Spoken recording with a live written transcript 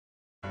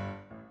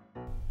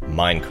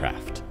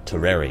Minecraft,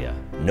 Terraria,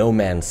 No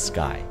Man's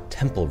Sky,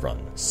 Temple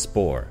Run,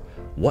 Spore.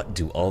 What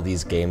do all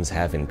these games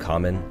have in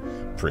common?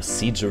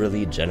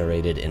 Procedurally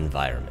generated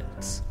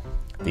environments.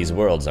 These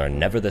worlds are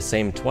never the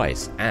same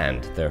twice,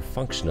 and they're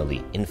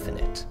functionally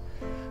infinite.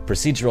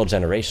 Procedural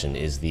generation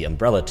is the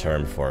umbrella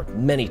term for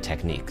many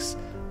techniques,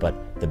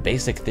 but the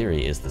basic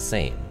theory is the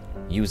same.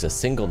 Use a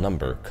single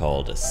number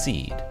called a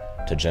seed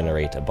to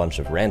generate a bunch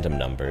of random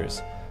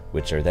numbers,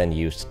 which are then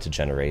used to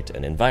generate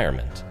an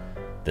environment.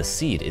 The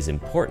seed is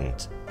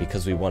important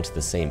because we want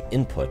the same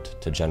input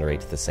to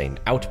generate the same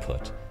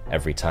output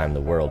every time the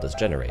world is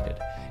generated.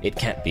 It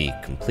can't be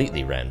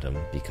completely random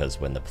because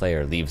when the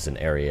player leaves an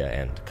area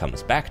and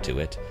comes back to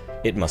it,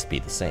 it must be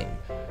the same.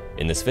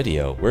 In this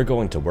video, we're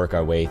going to work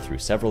our way through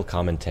several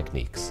common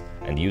techniques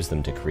and use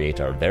them to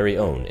create our very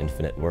own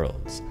infinite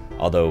worlds,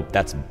 although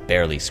that's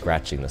barely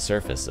scratching the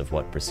surface of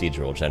what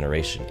procedural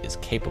generation is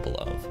capable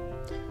of.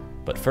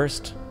 But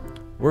first,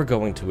 we're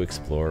going to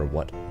explore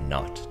what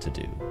not to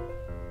do.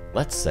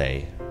 Let's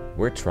say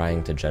we're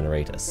trying to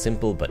generate a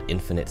simple but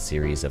infinite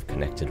series of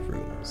connected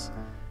rooms.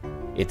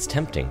 It's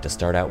tempting to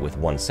start out with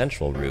one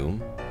central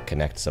room,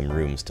 connect some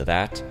rooms to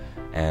that,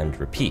 and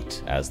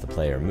repeat as the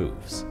player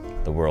moves.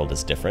 The world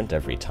is different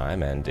every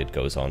time and it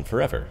goes on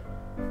forever.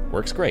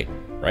 Works great,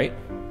 right?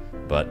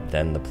 But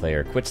then the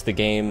player quits the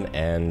game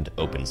and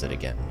opens it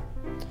again.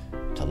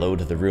 To load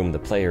the room the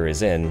player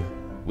is in,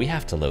 we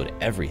have to load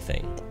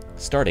everything,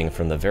 starting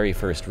from the very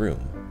first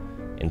room.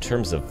 In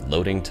terms of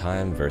loading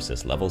time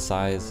versus level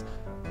size,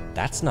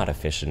 that's not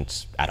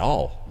efficient at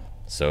all.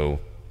 So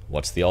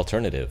what's the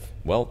alternative?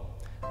 Well,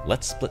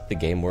 let's split the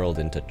game world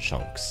into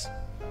chunks.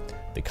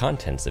 The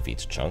contents of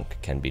each chunk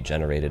can be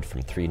generated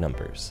from three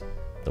numbers: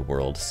 the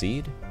world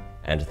seed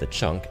and the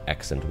chunk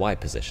X and Y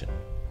position.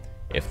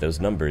 If those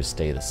numbers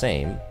stay the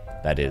same,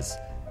 that is,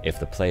 if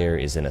the player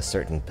is in a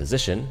certain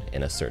position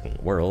in a certain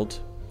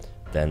world,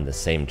 then the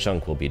same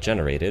chunk will be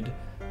generated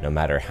no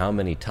matter how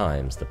many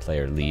times the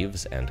player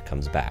leaves and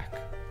comes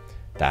back.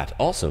 That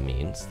also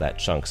means that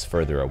chunks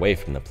further away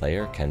from the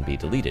player can be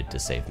deleted to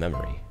save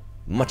memory.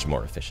 Much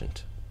more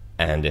efficient.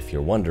 And if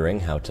you're wondering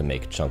how to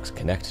make chunks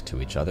connect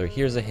to each other,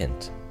 here's a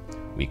hint.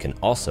 We can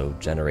also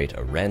generate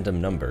a random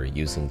number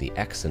using the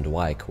X and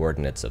Y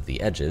coordinates of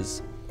the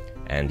edges,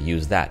 and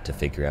use that to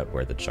figure out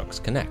where the chunks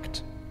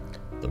connect.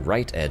 The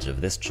right edge of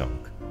this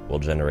chunk will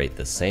generate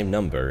the same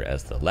number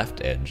as the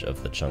left edge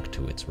of the chunk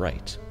to its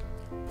right.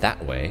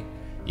 That way,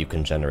 you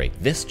can generate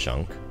this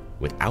chunk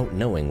without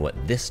knowing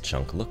what this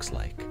chunk looks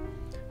like.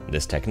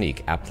 This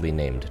technique, aptly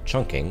named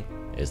chunking,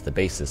 is the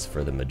basis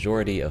for the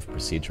majority of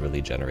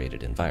procedurally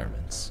generated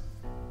environments.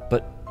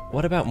 But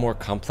what about more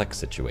complex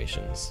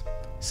situations?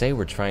 Say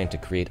we're trying to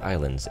create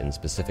islands in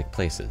specific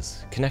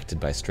places, connected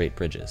by straight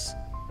bridges.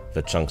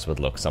 The chunks would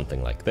look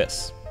something like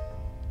this.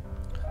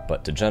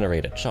 But to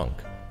generate a chunk,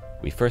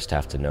 we first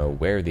have to know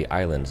where the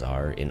islands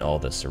are in all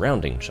the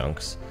surrounding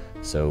chunks,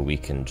 so we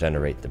can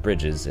generate the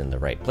bridges in the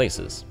right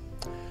places.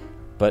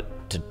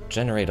 But to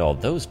generate all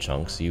those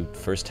chunks, you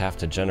first have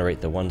to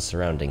generate the ones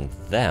surrounding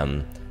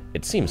them.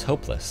 It seems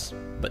hopeless,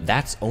 but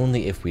that's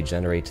only if we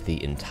generate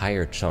the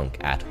entire chunk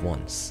at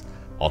once.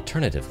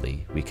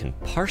 Alternatively, we can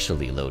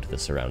partially load the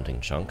surrounding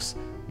chunks,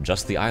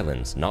 just the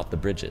islands, not the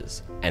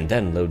bridges, and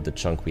then load the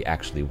chunk we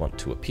actually want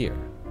to appear.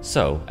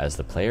 So, as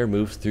the player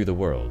moves through the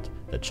world,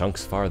 the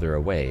chunks farther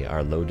away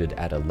are loaded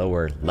at a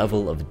lower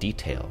level of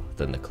detail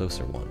than the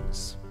closer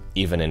ones.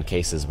 Even in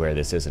cases where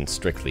this isn't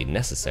strictly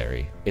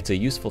necessary, it's a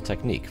useful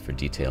technique for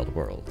detailed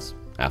worlds.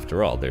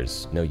 After all,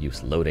 there's no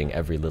use loading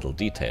every little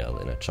detail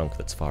in a chunk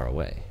that's far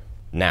away.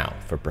 Now,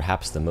 for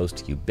perhaps the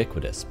most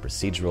ubiquitous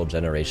procedural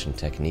generation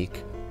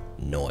technique,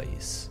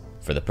 noise.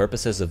 For the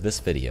purposes of this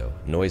video,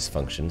 noise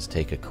functions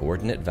take a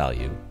coordinate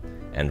value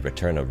and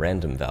return a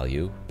random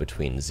value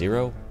between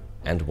 0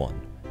 and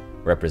 1,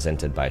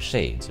 represented by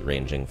shades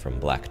ranging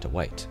from black to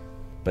white.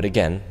 But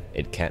again,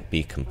 it can't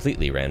be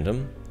completely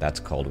random. That's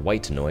called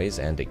white noise,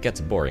 and it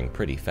gets boring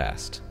pretty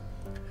fast.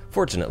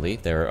 Fortunately,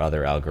 there are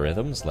other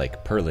algorithms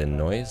like Perlin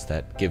noise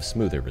that give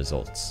smoother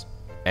results.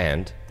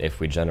 And if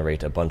we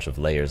generate a bunch of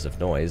layers of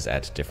noise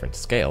at different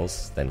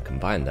scales, then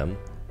combine them,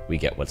 we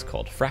get what's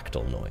called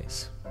fractal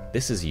noise.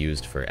 This is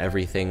used for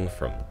everything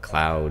from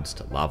clouds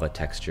to lava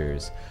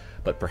textures,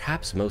 but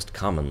perhaps most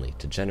commonly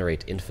to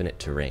generate infinite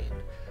terrain,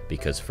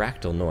 because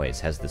fractal noise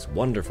has this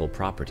wonderful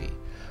property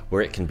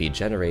where it can be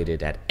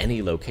generated at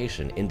any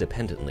location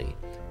independently,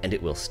 and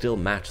it will still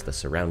match the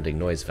surrounding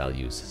noise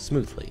values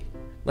smoothly.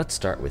 Let's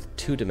start with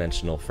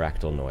two-dimensional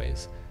fractal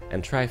noise,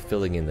 and try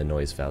filling in the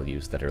noise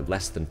values that are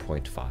less than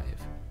 0.5.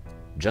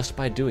 Just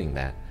by doing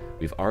that,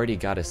 we've already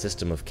got a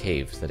system of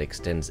caves that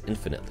extends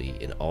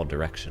infinitely in all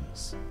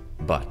directions.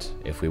 But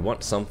if we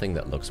want something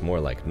that looks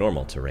more like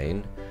normal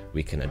terrain,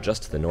 we can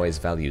adjust the noise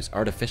values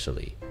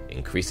artificially,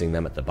 increasing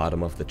them at the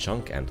bottom of the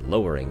chunk and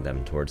lowering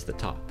them towards the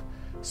top.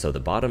 So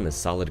the bottom is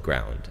solid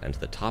ground and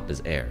the top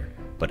is air,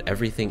 but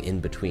everything in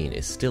between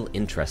is still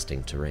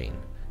interesting terrain.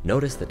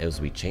 Notice that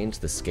as we change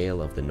the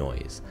scale of the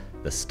noise,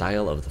 the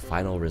style of the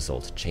final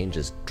result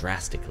changes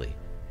drastically.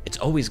 It's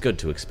always good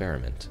to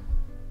experiment.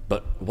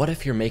 But what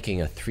if you're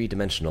making a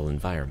three-dimensional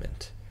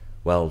environment?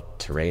 Well,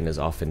 terrain is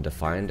often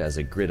defined as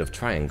a grid of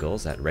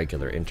triangles at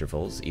regular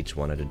intervals, each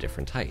one at a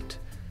different height.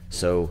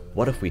 So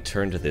what if we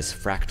turned this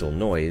fractal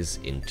noise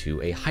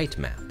into a height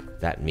map?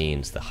 That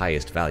means the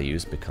highest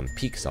values become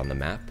peaks on the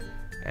map,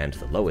 and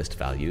the lowest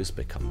values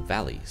become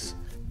valleys.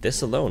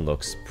 This alone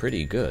looks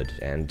pretty good,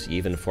 and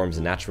even forms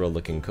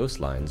natural-looking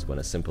coastlines when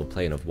a simple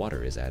plane of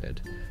water is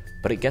added.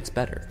 But it gets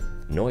better.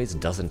 Noise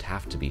doesn't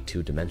have to be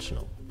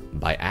two-dimensional.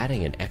 By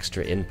adding an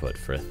extra input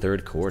for a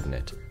third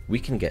coordinate, we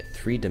can get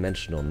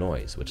three-dimensional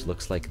noise, which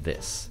looks like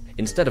this.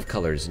 Instead of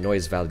colors,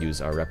 noise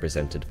values are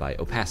represented by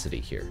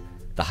opacity here.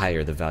 The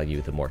higher the value,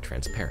 the more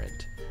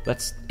transparent.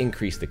 Let's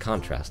increase the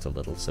contrast a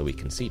little so we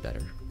can see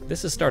better.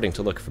 This is starting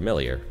to look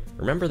familiar.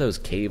 Remember those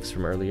caves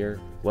from earlier?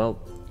 Well,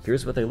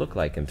 here's what they look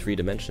like in 3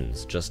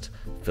 dimensions, just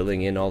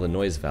filling in all the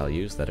noise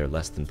values that are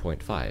less than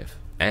 0.5.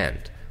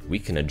 And we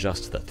can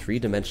adjust the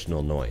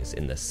 3-dimensional noise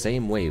in the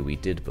same way we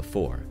did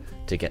before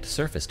to get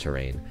surface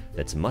terrain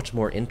that's much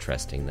more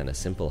interesting than a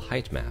simple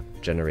height map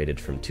generated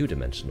from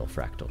 2-dimensional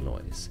fractal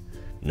noise.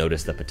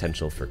 Notice the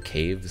potential for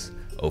caves,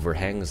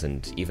 overhangs,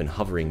 and even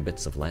hovering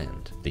bits of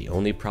land. The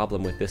only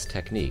problem with this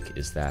technique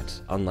is that,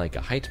 unlike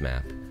a height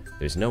map,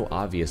 there's no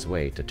obvious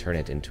way to turn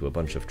it into a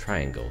bunch of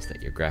triangles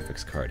that your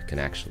graphics card can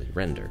actually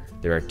render.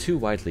 There are 2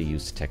 widely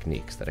used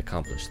techniques that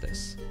accomplish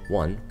this.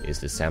 One is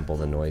to sample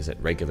the noise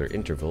at regular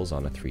intervals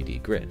on a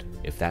 3D grid.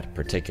 If that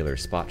particular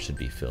spot should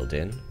be filled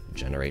in,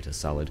 generate a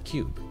solid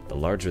cube. The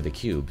larger the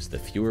cubes, the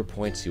fewer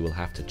points you will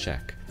have to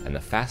check, and the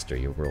faster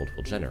your world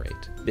will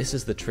generate. This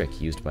is the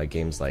trick used by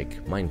games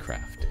like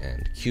Minecraft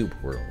and Cube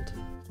World.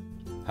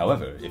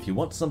 However, if you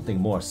want something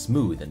more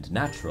smooth and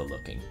natural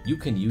looking, you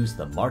can use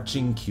the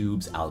Marching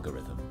Cubes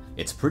algorithm.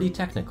 It's pretty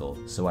technical,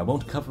 so I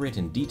won't cover it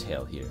in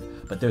detail here,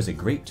 but there's a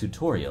great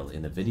tutorial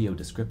in the video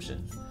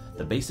description.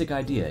 The basic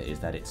idea is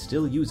that it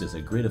still uses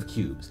a grid of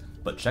cubes,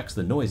 but checks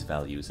the noise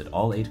values at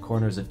all 8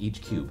 corners of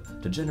each cube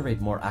to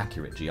generate more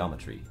accurate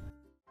geometry.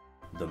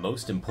 The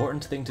most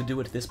important thing to do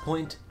at this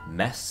point?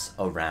 Mess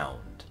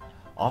around.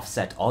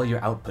 Offset all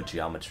your output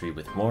geometry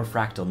with more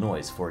fractal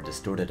noise for a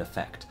distorted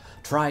effect.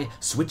 Try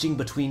switching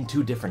between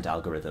 2 different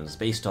algorithms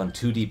based on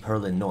 2D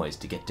Perlin noise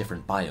to get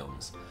different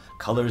biomes.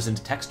 Colors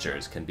and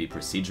textures can be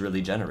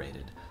procedurally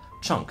generated.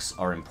 Chunks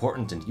are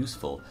important and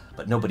useful,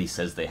 but nobody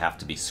says they have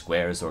to be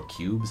squares or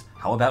cubes.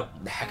 How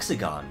about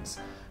hexagons?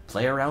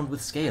 Play around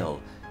with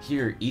scale.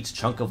 Here, each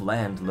chunk of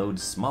land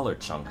loads smaller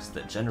chunks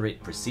that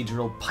generate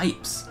procedural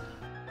pipes.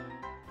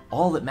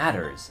 All that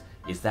matters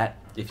is that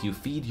if you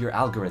feed your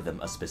algorithm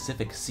a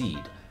specific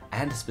seed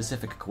and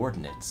specific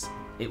coordinates,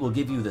 it will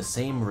give you the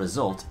same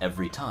result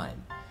every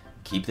time.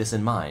 Keep this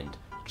in mind,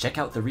 check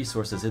out the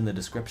resources in the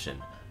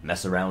description,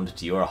 mess around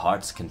to your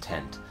heart's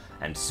content,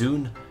 and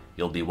soon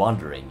you'll be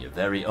wandering your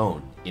very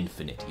own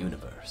infinite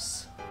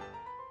universe.